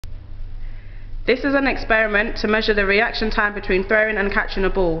This is an experiment to measure the reaction time between throwing and catching a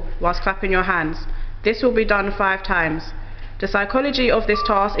ball whilst clapping your hands. This will be done 5 times. The psychology of this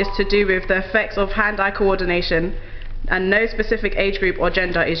task is to do with the effects of hand-eye coordination, and no specific age group or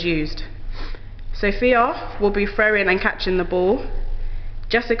gender is used. Sophia will be throwing and catching the ball.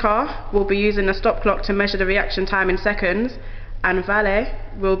 Jessica will be using a stop clock to measure the reaction time in seconds, and Vale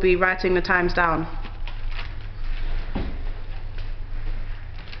will be writing the times down.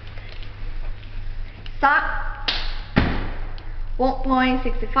 Start.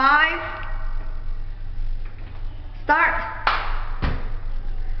 1.65. Start.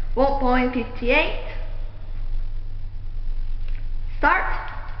 1.58.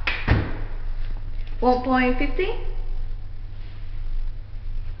 Start. 1.50.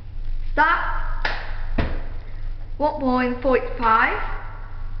 Start. 1.45.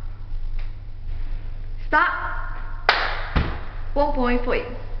 Start.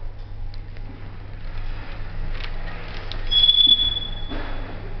 1.40.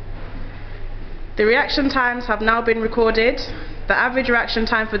 The reaction times have now been recorded. The average reaction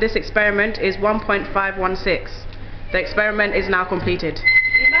time for this experiment is 1.516. The experiment is now completed.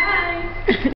 Bye.